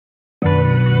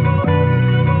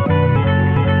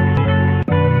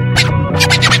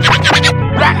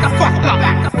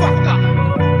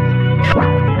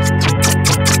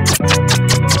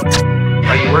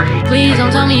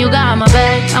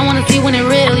I wanna see when it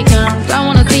really comes. I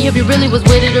wanna see if you really was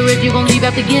with it or if you gon' leave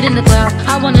after getting the clout.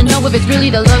 I wanna know if it's really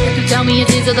the love that you tell me it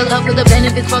is, or the love for the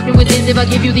benefits fucking with this. If I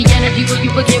give you the energy, will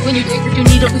you forget when you take what you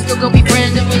need, or we still gon' be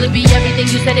friends? And will it be everything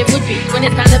you said it would be? When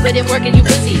it's time to put in work and you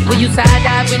pussy, will you side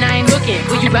dive when I ain't looking?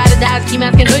 Will you ride or die, ski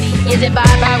mask and hoodie? Is it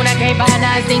bye-bye when I can't buy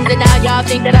nice things that now y'all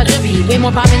think that I should be? Way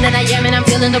more poppin' than I am, and I'm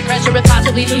feeling the pressure of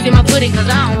possibly losing my footing, cause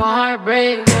I don't want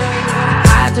heartbreak.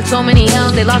 I took so many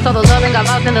L's, they lost all the love and got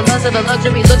lost in the lust of the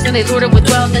luxury looks, and they lured it with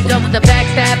 12 and dealt with the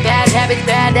backstab, bad habits,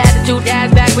 bad attitude,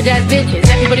 ass backward ass bitches.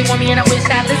 Everybody want me and I wish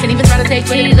I'd listen, even try to take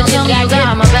please don't tell me you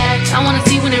got my back. I wanna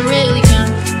see when it really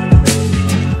comes.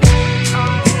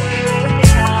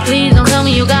 Please don't tell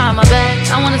me you got my back.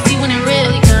 I wanna see when it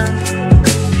really comes.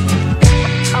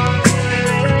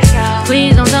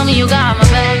 Please don't tell me you got my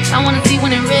back. I wanna see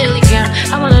when it really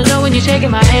comes. I wanna know when you're shaking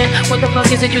my hand. What the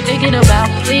fuck is it you thinking about?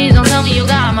 Please don't tell me you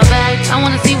got my back. I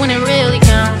wanna see when it really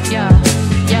comes. Yeah,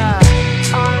 yeah.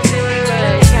 I wanna see when it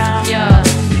really comes. Yeah.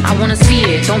 I wanna see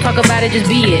it, don't talk about it, just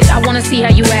be it. I wanna see how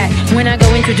you act when I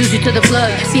go introduce you to the plug.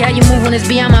 See how you move when it's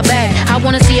behind my back. I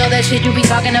wanna see all that shit you be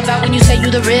talking about when you say you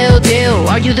the real deal.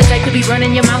 Are you the type to be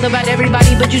running your mouth about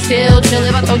everybody but you still chill?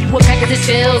 If I told you what pack is it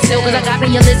still, cause I got me,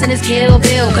 you listen, it's Kill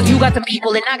Bill. Cause you got some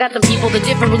people and I got some people. The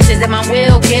difference is that my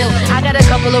will kill. I got a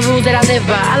couple of rules that I live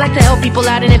by. I like to help people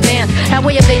out in advance. That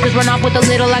way if they just run off with a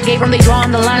little I gave them, they draw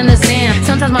on the line in the sand.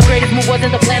 Sometimes my greatest move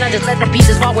wasn't the plan, I just let the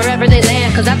pieces fall wherever they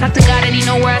land. Cause I talk to God and he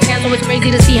know where I stand, so it's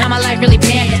crazy to see how my life really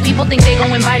pans. People think they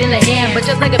gon' bite in the hand, but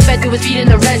just like a fed to his feet in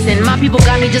the rest. And my people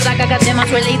got me just like I got them. I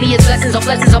swear lately it's blessings on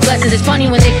blessings on blessings. It's funny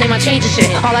when they claim I changed the shit.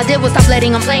 All I did was stop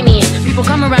letting them play me in. People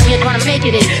come around here trying to make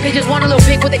it in. They just want a little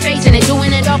pic with their face in it.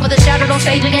 Doing it all for the shadow, don't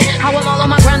stage again. How I'm all on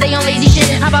my grind, they on lazy shit.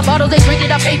 How about bottles, they drink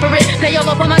it, I pay for it. They all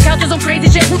up on my couches on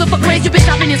crazy shit. Who the fuck raised you, bitch?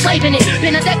 I've been enslaving it.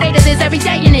 Been a decade of this, every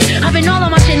day in it. I've been all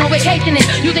on my shit, no vacation it.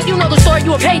 You think you know the story,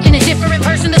 you a page in it. Different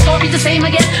person, the story's the same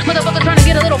again. Motherfucker trying to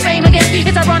get a little fame again.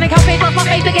 It's ironic how fake lost my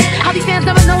faith again. How these fans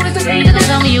never notice the change. Don't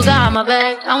tell me you got my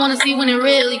back. I wanna see when it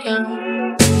really comes.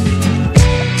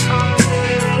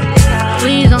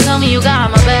 Please don't tell me you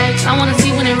got my back. I wanna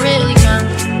see when it really comes.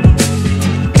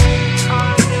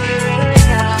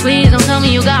 Please don't tell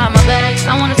me you got my back.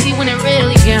 I wanna see when it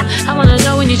really comes. I wanna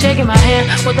know when you're shaking my hand.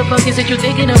 What the fuck is it you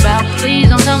thinking about? Please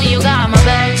don't tell me you got my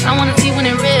back. I wanna see when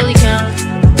it really comes.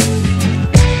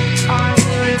 I wanna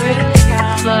see when it really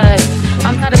comes. But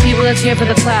I'm tired of people that's here for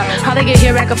the clout. How they get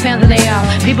here, rack up fans and they out.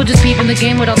 People just peeping the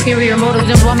game with ulterior motives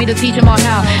and want me to teach them all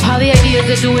how the idea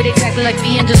is to do it exactly like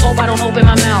me and just hope I don't open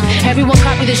my mouth. Everyone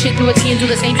copy this shit to a T and do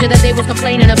the same shit that they was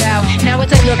complaining about. Now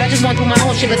it's like, look, I just want to do my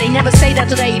own shit, but they never say that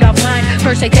till they eat offline.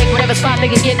 First they take whatever spot they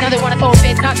can get, now they wanna throw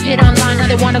fake cock shit online. Now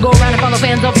they wanna go around and follow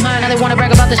fans of mine. Now they wanna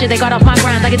brag about the shit they got off my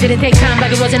grind. Like it didn't take time,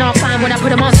 like it wasn't all fine when I put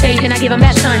them on stage and I give them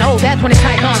that sign. Oh, that's when it's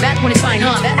tight, huh? That's when it's fine,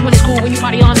 huh? That's when it's cool when you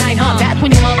party all night, huh? That's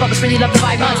when you motherfuckers really love the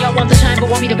vibe, huh? Y'all want the shine, but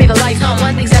want me to pay the lights, huh?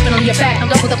 One thing's happening on your back. I'm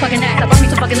done with the fucking act. I brought me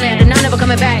to fucking land, and I'm never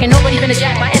coming back. And nobody's been a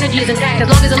jack. My energy is intact. As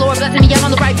long as the Lord blessing me, I'm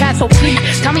on the right path. So please,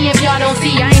 tell me if y'all don't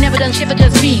see. I ain't never done shit for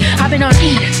just me. I've been on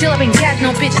E, still having gas,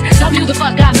 no bitches. Tell me who the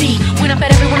fuck got me. When I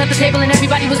fed everyone at the table and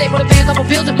everybody was able to pay a couple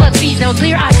bills and plus fees. Now it's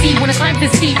clear I see when the climb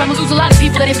is steep, I'ma lose a lot of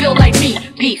people that ain't built like me.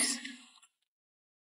 Peace.